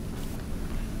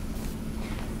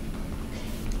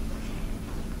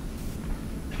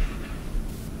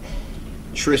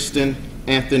 Tristan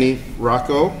Anthony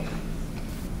Rocco,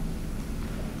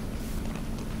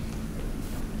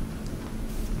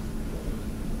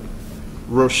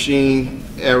 Roisin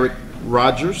Eric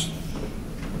Rogers,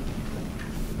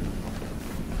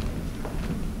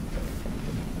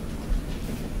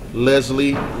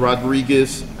 Leslie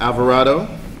Rodriguez Alvarado,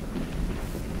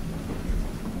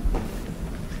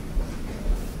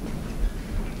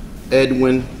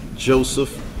 Edwin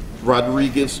Joseph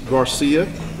Rodriguez Garcia,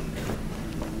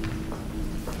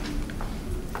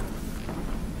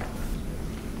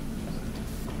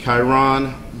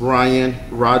 Kyron Brian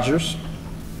Rogers,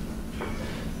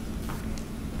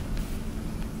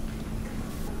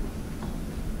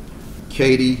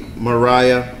 Katie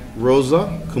Mariah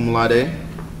Rosa, cum laude,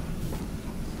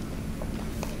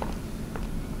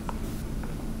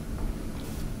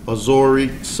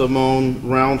 Azori Simone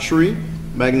Roundtree,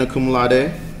 magna cum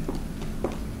laude,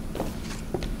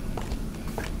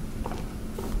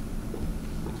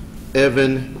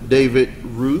 Evan David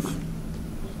Ruth,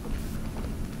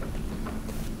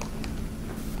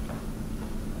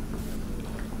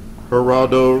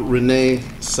 Geraldo Renee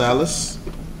Salas,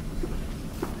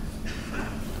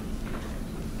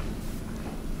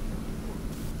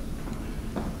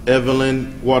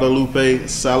 Evelyn Guadalupe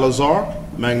Salazar,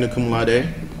 magna cum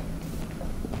laude,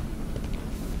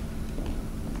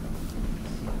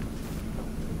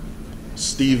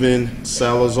 Stephen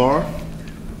Salazar,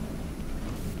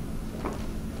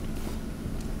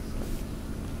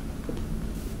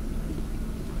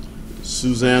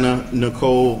 Susanna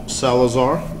Nicole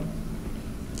Salazar,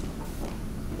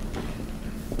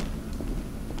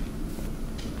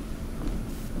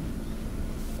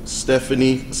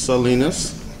 Stephanie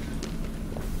Salinas,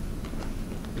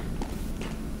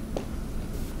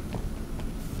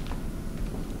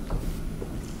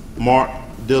 Mark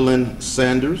Dylan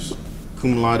Sanders,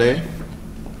 cum laude,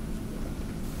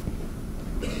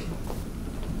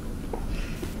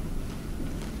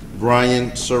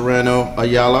 Brian Serrano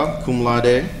Ayala, cum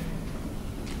laude,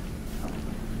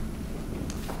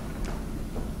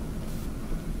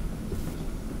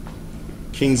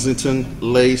 Kensington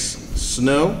Lace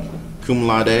Snow, cum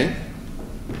laude,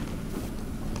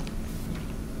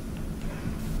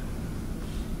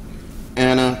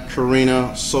 Anna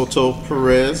Karina Soto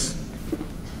Perez,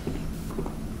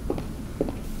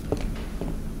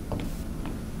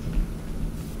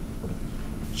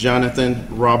 Jonathan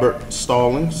Robert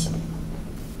Stallings.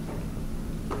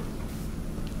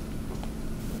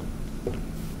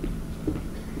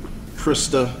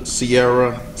 Krista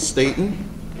Sierra Staten.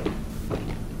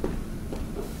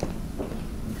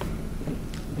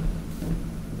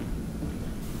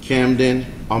 Camden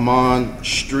Amon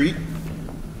Street.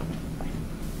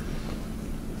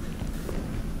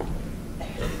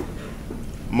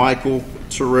 Michael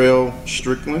Terrell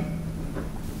Strickland.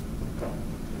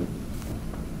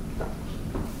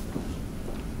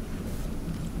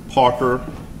 Parker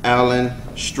Allen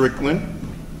Strickland.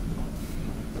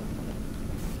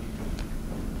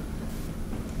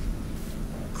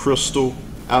 Crystal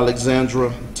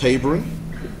Alexandra Tabron.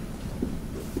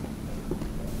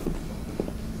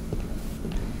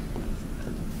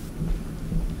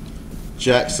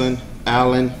 Jackson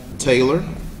Allen Taylor.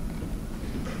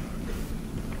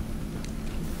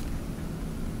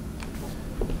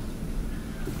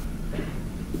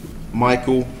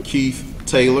 Michael Keith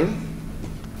Taylor.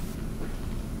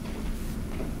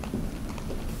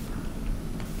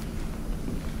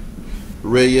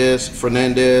 Reyes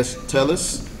Fernandez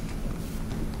Tellis.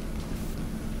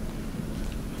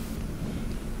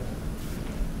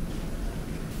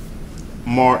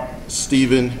 Mark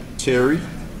Stephen Terry.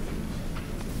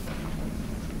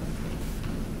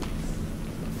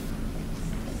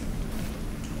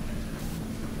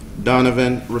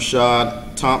 Donovan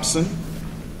Rashad Thompson.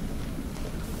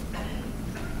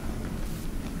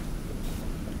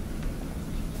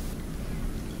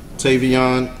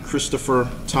 Tavion Christopher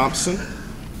Thompson.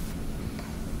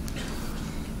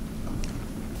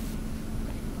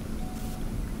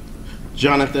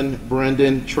 Jonathan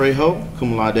Brandon Trejo,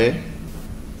 cum laude.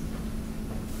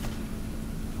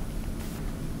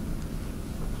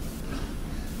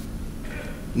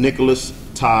 Nicholas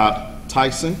Todd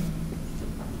Tyson.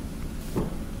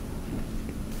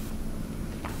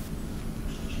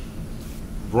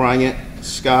 Bryant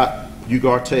Scott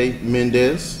Ugarte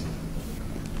Mendez.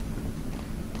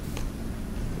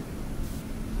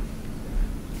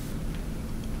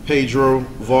 Pedro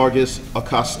Vargas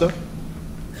Acosta.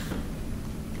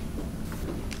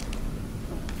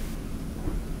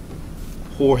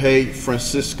 Jorge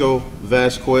Francisco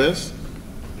Vasquez.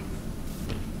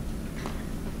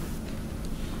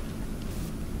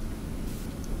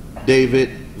 David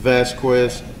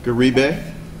Vasquez Garibe.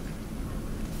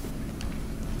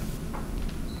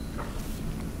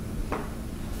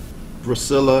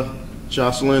 Priscilla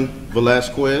Jocelyn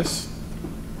Velasquez.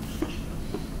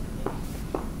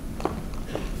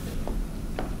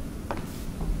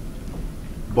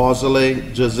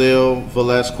 Barzile Giselle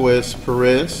Velasquez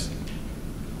Perez.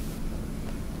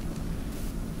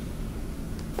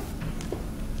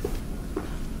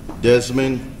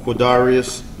 Desmond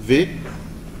Quadarius Vick.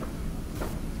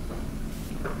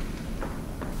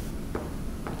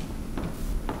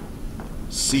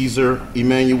 Cesar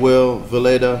Emmanuel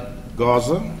Villeda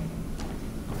Garza.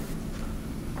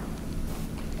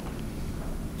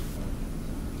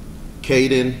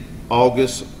 Caden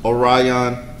August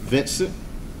Orion Vincent.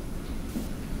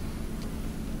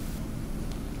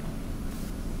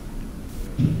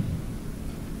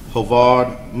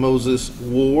 Havard Moses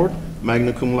Ward,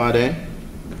 magna cum laude.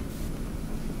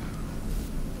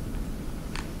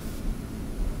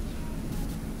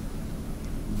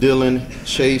 Dylan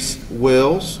Chase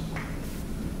Wells.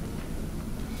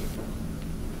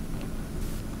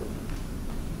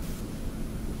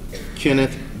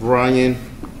 Kenneth Brian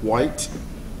White.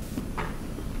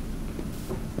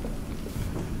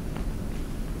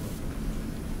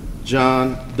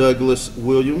 John Douglas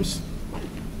Williams.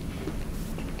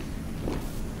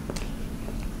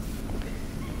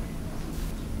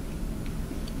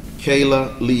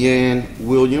 Kayla Leanne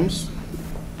Williams.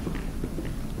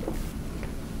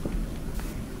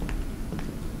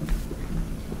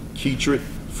 Keetrick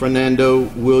Fernando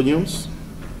Williams.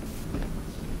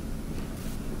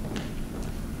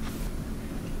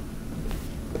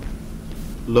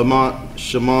 Lamont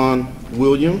Shaman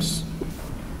Williams.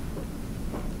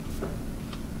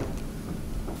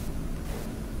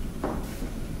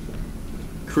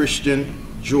 Christian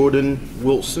Jordan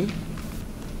Wilson.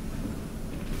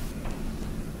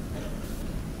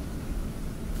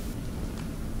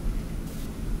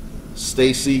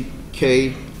 Stacy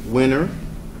K. Winner.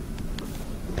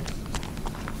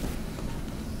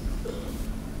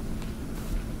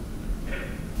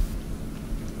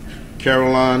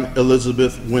 Caroline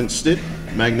Elizabeth Winstead,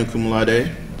 magna cum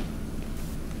laude.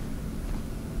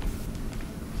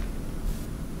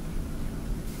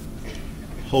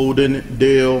 Holden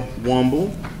Dale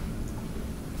Womble.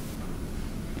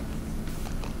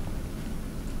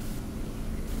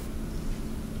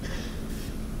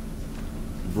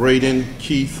 Braden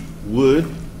Keith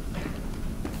Wood.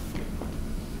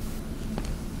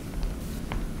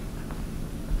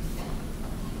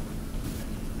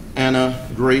 Anna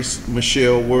Grace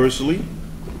Michelle Worsley.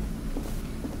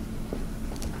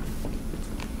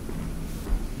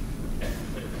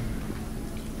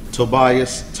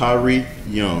 Tobias Tyree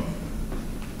Young.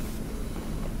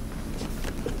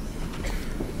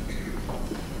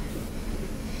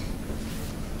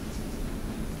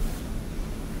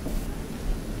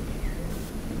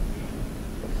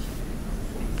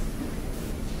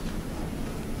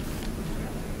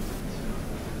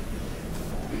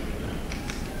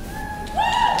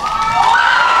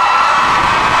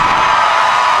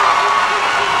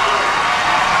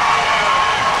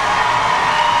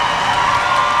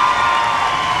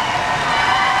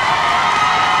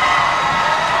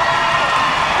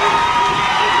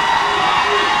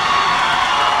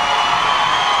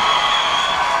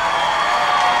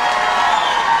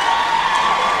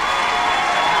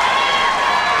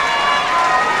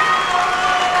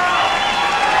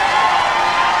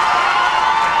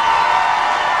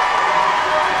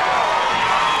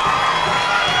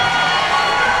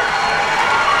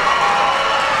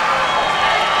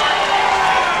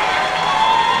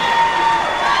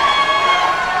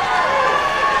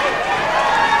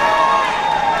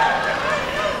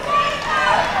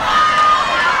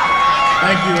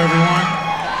 Thank you, everyone.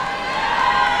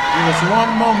 Give us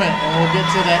one moment and we'll get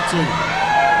to that too.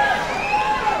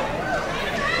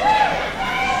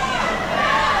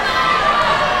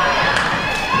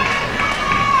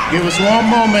 Give us one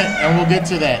moment and we'll get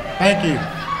to that. Thank you.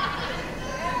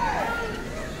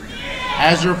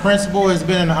 As your principal, it's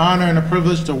been an honor and a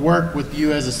privilege to work with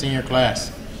you as a senior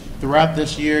class. Throughout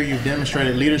this year, you've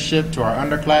demonstrated leadership to our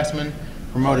underclassmen,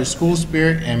 promoted school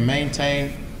spirit, and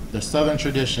maintained the Southern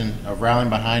tradition of rallying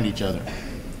behind each other.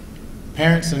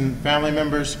 Parents and family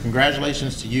members,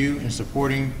 congratulations to you in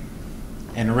supporting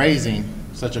and raising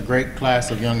such a great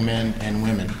class of young men and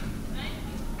women.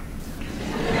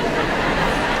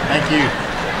 Thank you.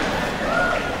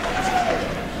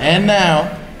 And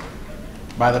now,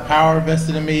 by the power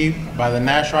vested in me by the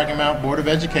Nash Rocky Mount Board of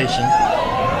Education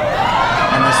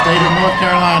and the state of North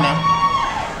Carolina,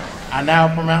 I now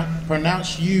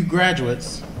pronounce you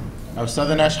graduates of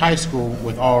Southern Nash High School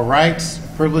with all rights,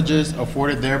 privileges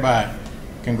afforded thereby.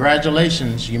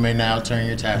 Congratulations, you may now turn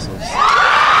your tassels.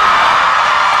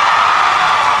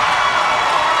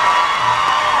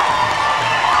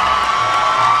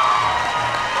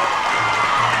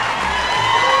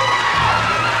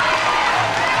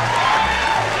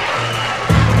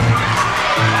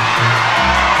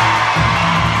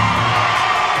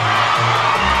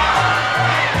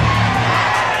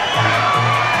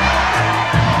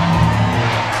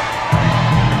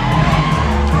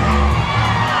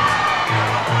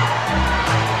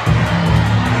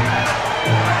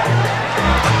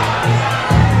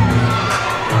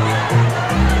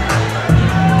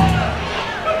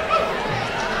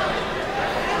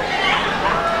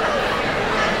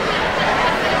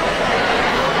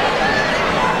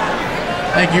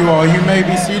 Thank you all. You may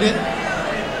be seated.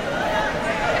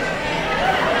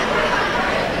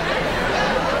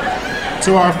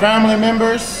 To our family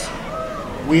members,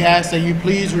 we ask that you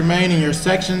please remain in your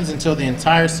sections until the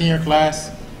entire senior class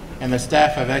and the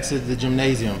staff have exited the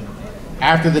gymnasium.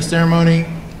 After the ceremony,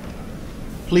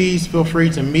 please feel free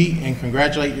to meet and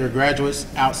congratulate your graduates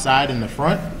outside in the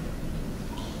front.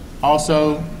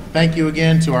 Also, thank you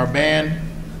again to our band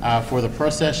for the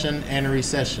procession and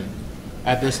recession.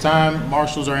 At this time,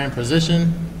 marshals are in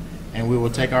position, and we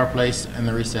will take our place in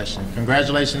the recession.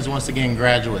 Congratulations once again,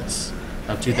 graduates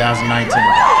of 2019.